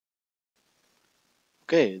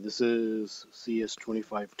Okay, this is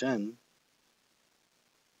cs2510.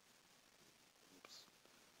 Let's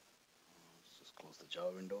just close the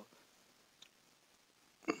Java window.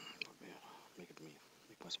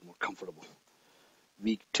 Make myself more comfortable.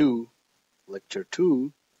 Week 2, lecture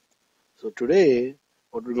 2. So today,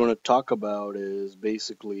 what we're going to talk about is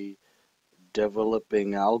basically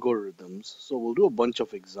developing algorithms. So we'll do a bunch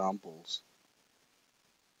of examples.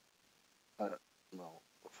 Uh,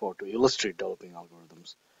 to illustrate developing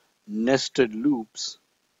algorithms, nested loops,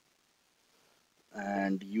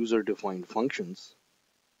 and user-defined functions.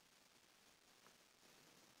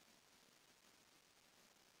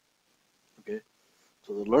 Okay,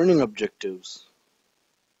 so the learning objectives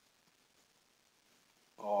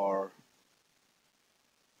are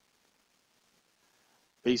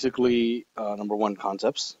basically number one,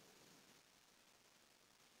 concepts.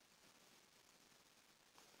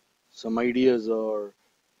 Some ideas are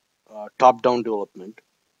top-down development.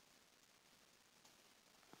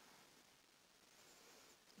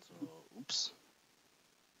 So, oops.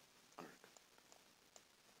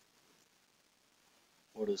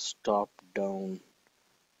 What is top-down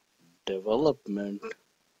development?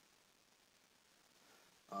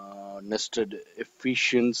 Nested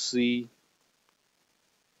efficiency,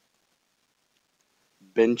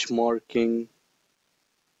 benchmarking,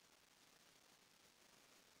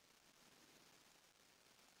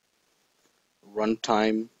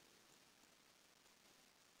 runtime,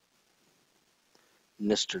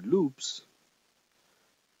 nested loops.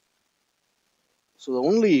 So the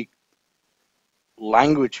only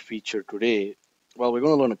language feature today, well, we're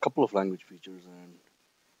going to learn a couple of language features, and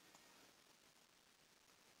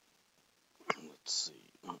let's see.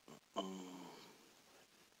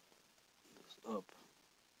 This up.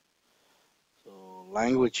 So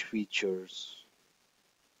language features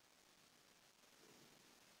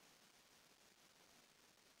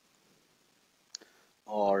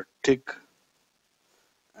are tick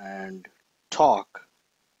and talk,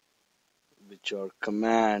 which are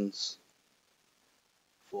commands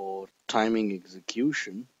for timing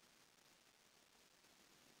execution.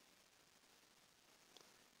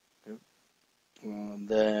 Okay.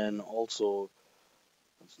 Then also,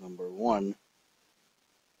 that's number one.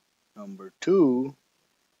 Number two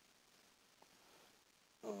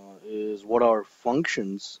is what are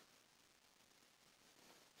functions.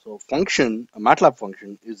 So function, a MATLAB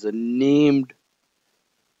function, is a named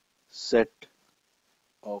set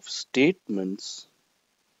of statements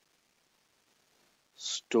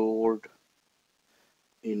stored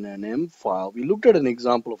in an M file. We looked at an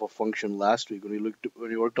example of a function last week when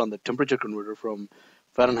we worked on the temperature converter from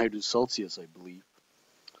Fahrenheit to Celsius, I believe.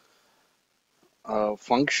 A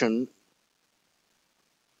function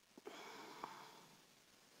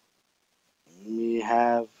may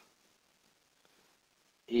have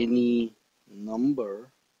any number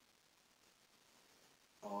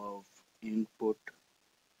of input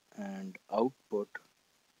and output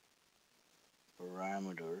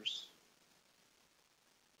parameters.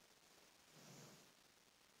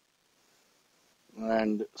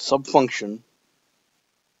 And subfunction,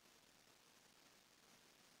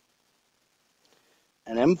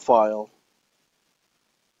 an M file,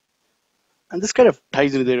 and this kind of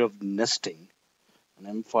ties into the area of nesting. An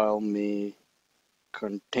M file may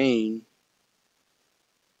contain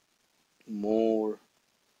more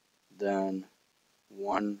than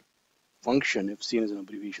one function if seen as an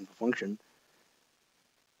abbreviation for function.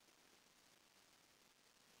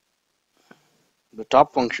 The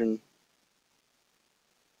top function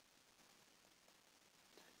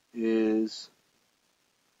is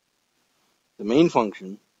the main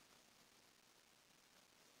function.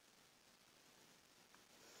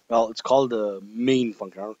 Well, it's called the main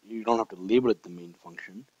function. You don't have to label it the main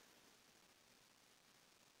function.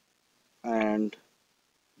 And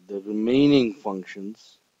the remaining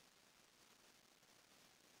functions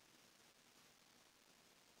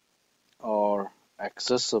are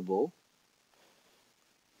accessible.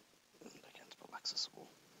 I can't spell accessible.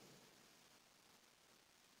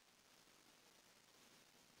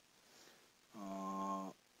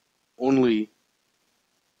 Only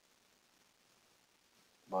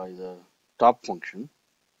by the top function.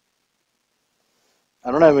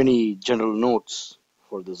 I don't have any general notes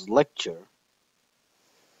for this lecture.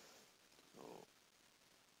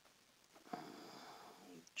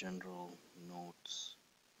 General notes,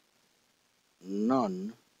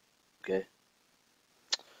 none. Okay.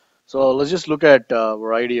 So let's just look at a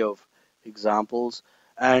variety of examples.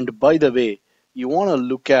 And by the way, you want to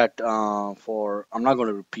look at I'm not going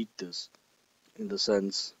to repeat this in the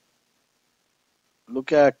sense,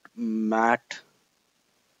 look at MATLAB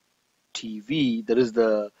TV. That is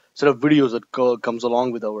the set of videos that comes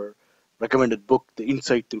along with our recommended book, The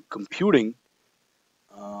Insight Through Computing.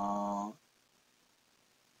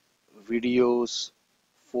 Videos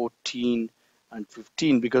 14 and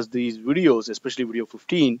 15, because these videos, especially video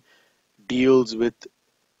 15, deals with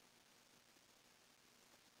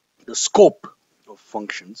the scope of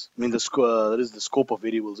functions. I mean, that is the scope of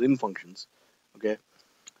variables in functions. Okay,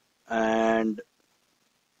 and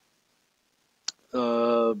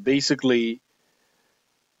basically,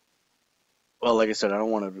 well, like I said, I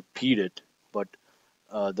don't want to repeat it, but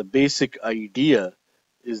the basic idea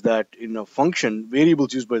is that in a function,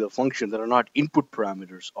 variables used by the function that are not input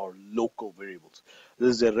parameters are local variables.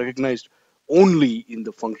 This is recognized only in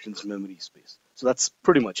the function's memory space. So that's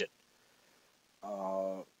pretty much it.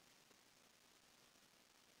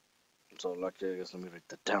 So like, I guess let me write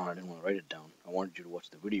that down. I didn't want to write it down. I wanted you to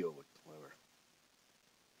watch the video, but whatever.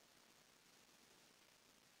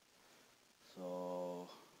 So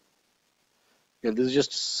yeah, this is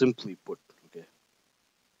just simply put. Okay.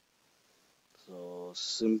 So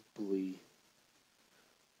simply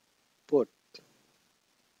put,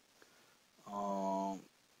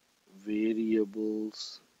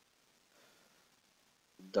 variables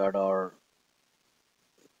that are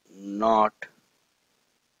not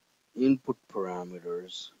input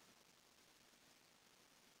parameters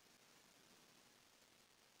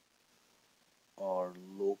are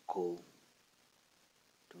local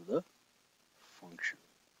to the function.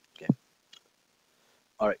 Okay.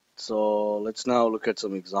 All right. So let's now look at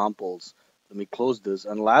some examples. Let me close this.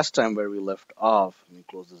 And last time where we left off, let me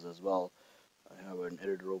close this as well. I have an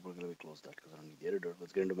editor open. Let me close that because I don't need the editor.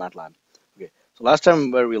 Let's get into MATLAB. Okay. So last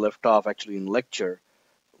time where we left off, actually in lecture,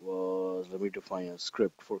 was let me define a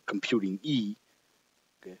script for computing E.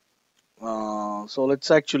 Okay. So let's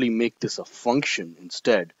actually make this a function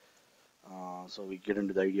instead. So we get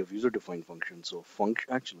into the idea of user-defined functions. So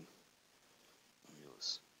actually, let me do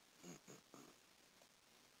this.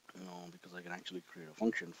 Because I can actually create a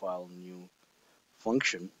function, file, new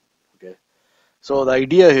function. Okay. So the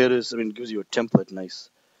idea here is, I mean, it gives you a template, nice,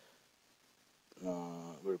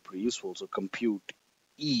 very pretty useful. So compute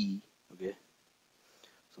E. Okay.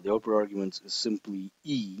 So the output arguments is simply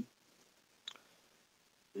E.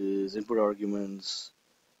 Is input arguments,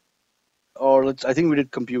 or I think we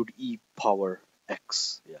did compute E power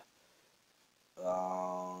X. Yeah.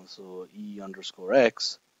 So E underscore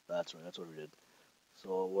X. That's right. That's what we did.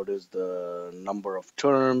 So what is the number of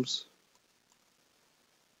terms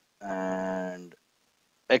and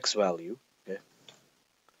X value? Okay.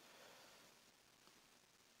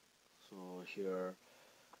 So here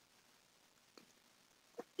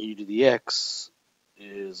E to the X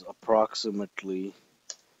is approximately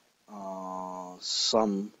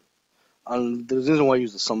sum. And the reason why I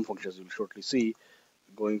use the sum function, as you'll shortly see,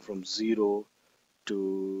 going from 0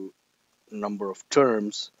 to number of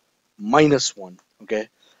terms minus 1. Okay,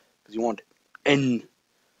 because you want n.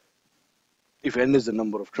 If n is the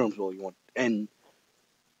number of terms, well, you want n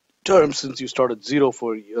terms. Since you start at 0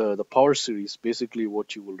 for the power series, basically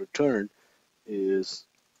what you will return is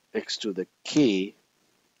x to the k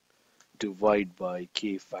divide by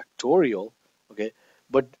k factorial. Okay,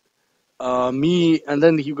 but and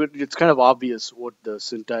then it's kind of obvious what the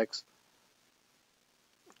syntax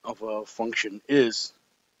of a function is.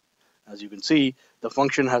 As you can see, the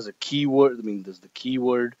function has a keyword. I mean, there's the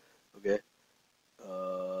keyword. Okay,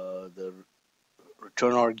 the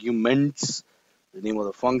return arguments, the name of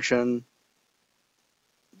the function,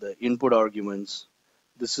 the input arguments.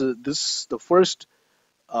 This is the first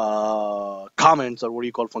comments, or what do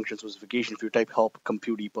you call function specification. If you type help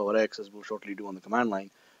compute e power x, as we'll shortly do on the command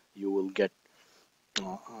line, you will get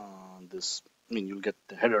this. I mean, you'll get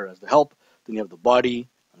the header as the help. Then you have the body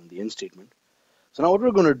and the end statement. So now what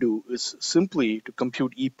we're going to do is simply to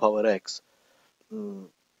compute e power x.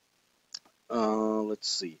 Let's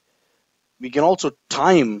see. We can also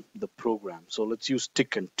time the program. So let's use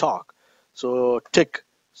tick and talk. So tick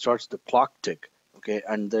starts the clock tick, okay,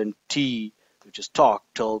 and then t, which is talk,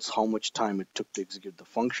 tells how much time it took to execute the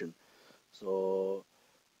function. So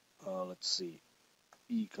let's see,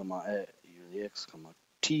 e comma the x comma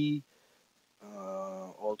t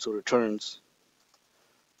also returns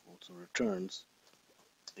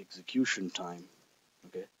execution time.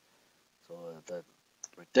 Okay, so that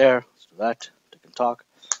right there. Let's do that. Tick and talk.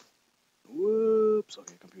 Whoops.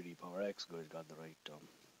 Okay, compute e power x. Good, got the right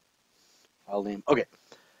file name. Okay,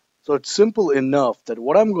 so it's simple enough that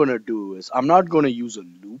what I'm going to do is I'm not going to use a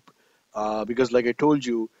loop because, like I told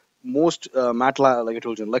you, most MATLAB, like I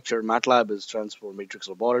told you in lecture, MATLAB is transform matrix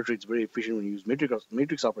laboratory. It's very efficient when you use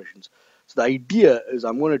matrix operations. So the idea is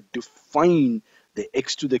I'm going to define the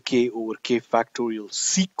x to the k over k factorial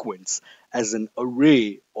sequence as an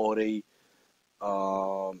array or a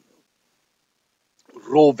um,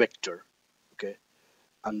 row vector, okay,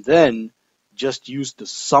 and then just use the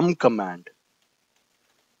sum command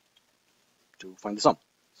to find the sum.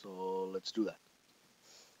 So let's do that.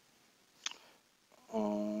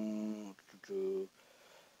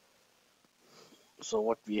 So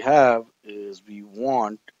what we have is we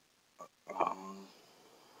want, uh,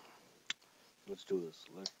 let's do this.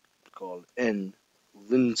 Let's call n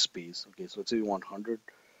linspace. Okay, so let's say we want 100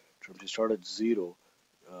 terms. We start at 0,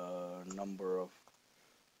 number of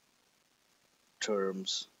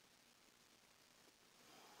terms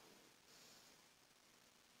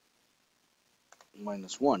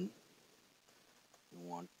minus 1. We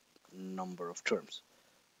want number of terms.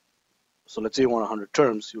 So let's say you want 100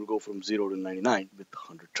 terms. You'll go from 0 to 99 with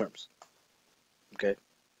 100 terms. Okay,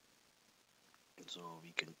 so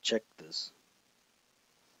we can check this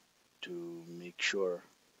to make sure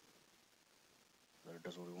that it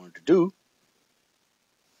does what we want it to do.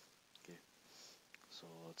 Okay, so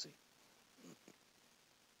let's see.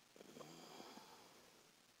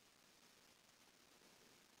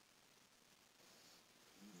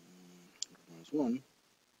 Minus 1,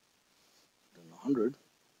 then 100,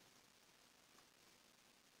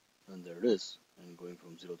 and there it is, and going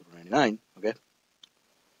from 0 to 99. Okay,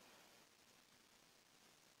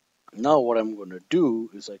 now what I'm going to do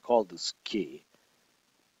is I call this k.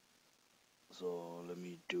 So let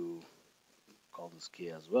me call this k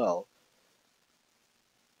as well.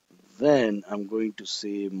 Then I'm going to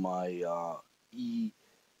say my e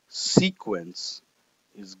sequence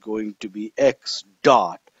is going to be x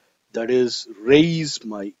dot, that is raise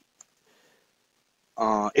my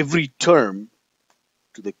every term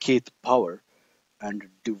to the kth power and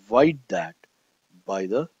divide that by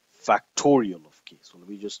the factorial of k. So let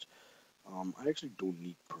me just, I actually don't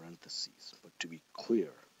need parentheses, but to be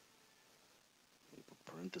clear, let me put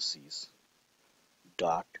parentheses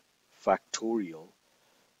dot factorial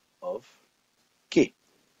of k.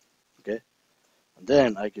 Okay, and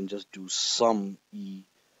then I can just do sum e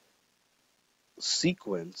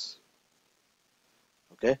sequence.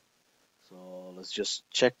 Okay, so let's just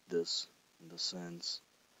check this in the sense,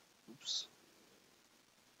 oops,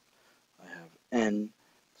 I have n,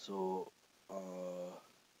 so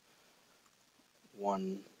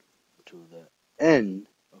 1 to the n,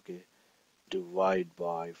 okay, divide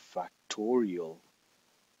by factorial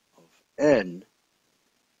of n.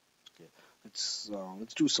 Okay,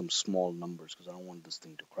 let's do some small numbers because I don't want this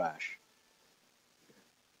thing to crash.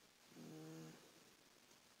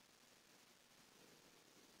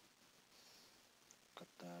 Cut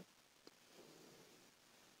that.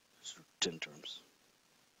 Let's do 10 terms.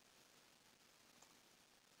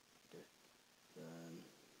 Okay, then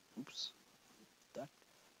oops, that.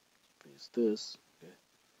 Paste this. Okay,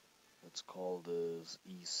 let's call this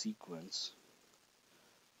e sequence.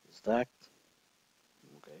 Is that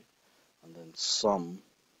okay? And then sum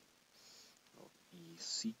of e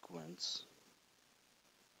sequence.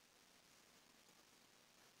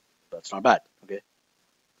 That's not bad. Okay,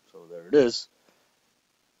 so there it is.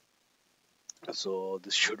 So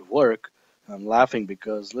this should work. I'm laughing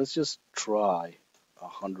because let's just try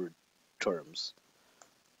 100 terms.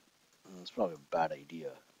 It's probably a bad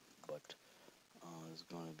idea, but it's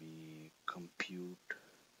going to be compute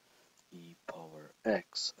e power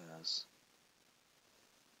x as,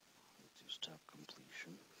 let's use tab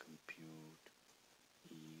completion, compute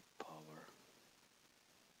e power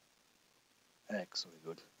x, okay,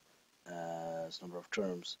 good, as number of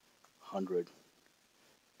terms 100,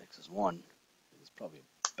 x is 1. It's probably a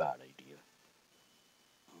bad idea.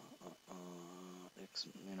 X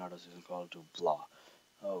may not as equal to blah.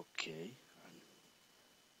 Okay, and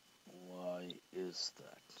why is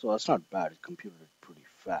that? So that's not bad. It computed it pretty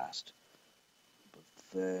fast. But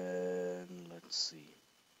then let's see.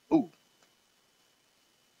 Ooh,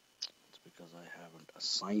 it's because I haven't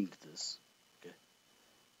assigned this. Okay,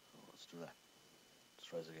 so let's do that. Let's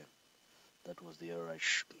try this again. That was the error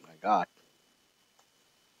I got.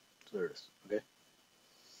 So there it is. Okay,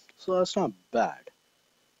 so that's not bad.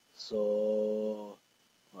 So,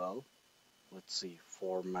 well, let's see.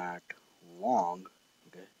 Format long.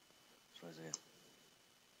 Okay, let's try this again.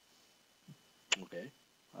 Okay,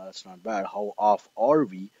 that's not bad. How off are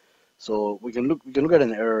we? So we can look at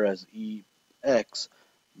an error as ex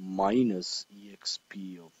minus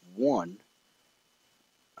exp of 1,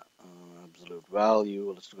 absolute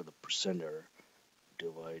value. Let's look at the percent error.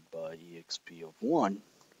 Divide by exp of 1,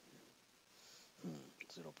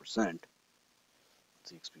 0%.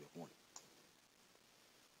 It's exp of 1.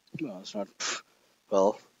 No, it's not.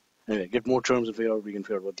 Well, Anyway, get more terms and figure out we can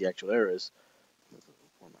figure out what the actual error is.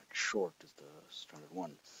 Format short is the standard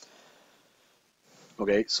one.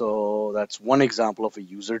 Okay, so that's one example of a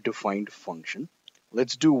user-defined function.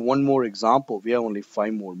 Let's do one more example. We have only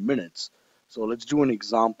 5 more minutes. So let's do an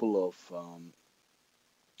example of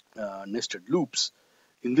nested loops.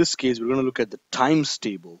 In this case, we're going to look at the times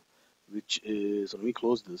table, which is, let me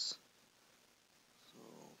close this. So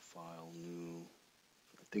file new,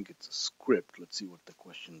 I think it's a script. Let's see what the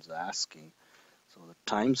question's asking. So the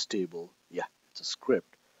times table, yeah, it's a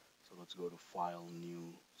script. So let's go to file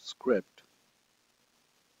new script.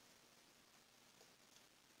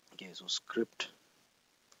 Okay, so script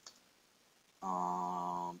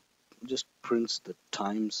just prints the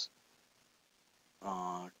times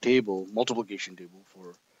table, multiplication table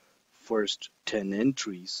for first 10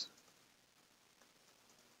 entries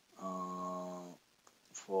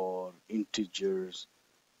for integers,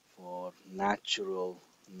 for natural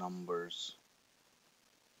numbers.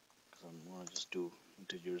 Because I'm going to just do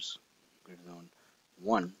integers greater than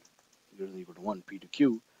 1, greater than equal to 1, p to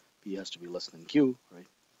q. P has to be less than q, right?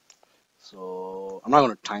 So I'm not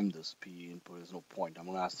going to time this p input. There's no point. I'm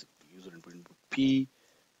going to ask the user input p.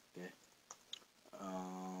 Okay.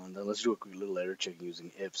 And then let's do a quick little error check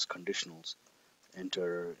using ifs conditionals.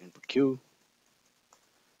 Enter input q.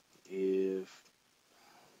 If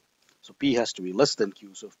so, p has to be less than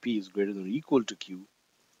q. So if p is greater than or equal to q,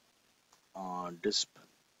 disp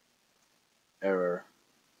error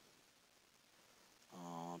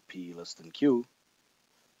p less than q.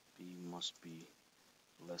 P must be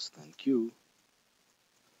less than q.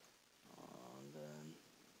 And then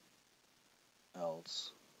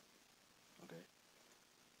else. Okay.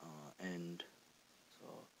 End. So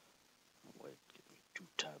wait, give me 2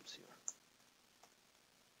 tabs here.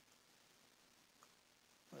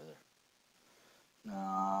 Right there.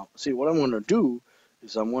 Now, see what I'm going to do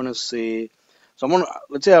is I'm going to say, so I'm going to,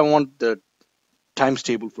 let's say I want the times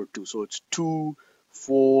table for 2. So it's 2,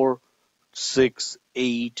 4, 6,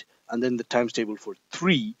 8, and then the times table for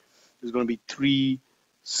 3 is going to be 3,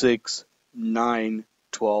 6, 9,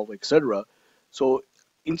 12, etc. So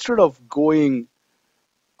instead of going,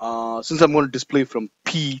 since I'm going to display from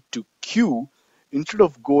P to Q, instead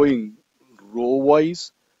of going row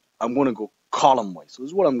wise, I'm going to go column wise. So this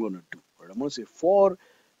is what I'm going to do. Right? I'm going to say for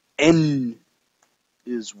n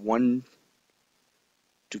is 1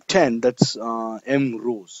 to 10, that's m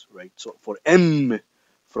rows, right? So for m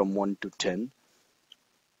from 1 to 10,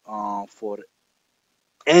 for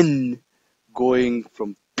n going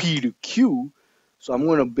from P to Q, so I'm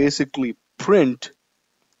going to basically print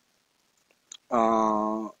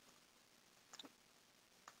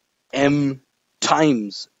m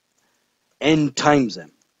times n times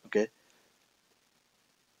m, okay?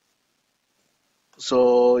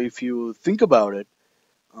 So if you think about it,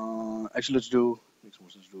 actually let's do, makes more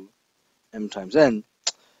sense to do m times n.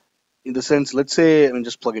 In the sense, let's say, I mean,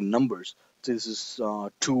 just plug in numbers. So this is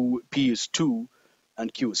 2, P is 2,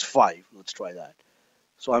 and Q is 5. Let's try that.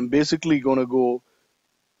 So I'm basically going to go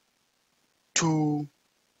 2,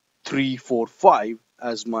 3, 4, 5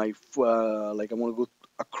 as my, like I'm going to go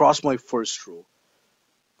across my first row.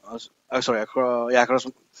 Sorry, across, I'm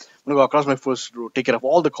going to go across my first row, take care of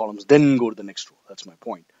all the columns, then go to the next row. That's my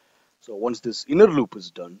point. So once this inner loop is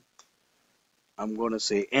done, I'm going to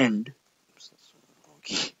say end.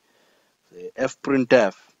 Okay. Say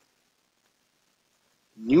fprintf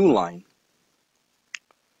new line,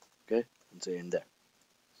 okay, and say end there.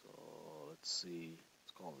 So let's see,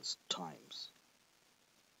 let's call this times.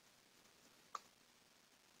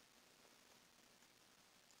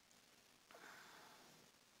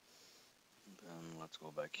 And then let's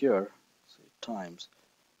go back here, say times.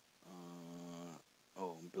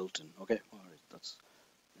 Oh, built-in. Okay, all right, that's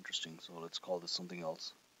interesting. So let's call this something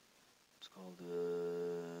else. Let's call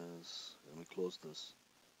this. Let me close this.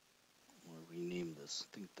 I'm gonna rename this.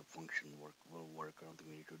 I think the function will work. I don't think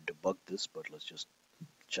we need to debug this, but let's just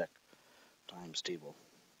check. Times table.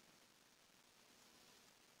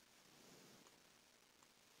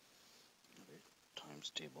 Okay,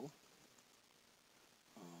 times table.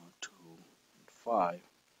 2 and 5.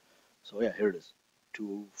 So yeah, here it is.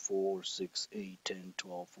 2, 4, 6, 8, 10,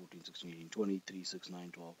 12, 14, 16, 18, 20, 3, 6,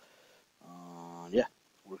 9, 12. Yeah,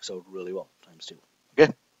 works out really well. Times table.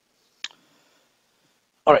 Okay.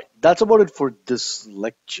 All right, that's about it for this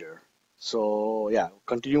lecture. So yeah,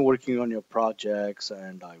 continue working on your projects,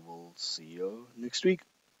 and I will see you next week.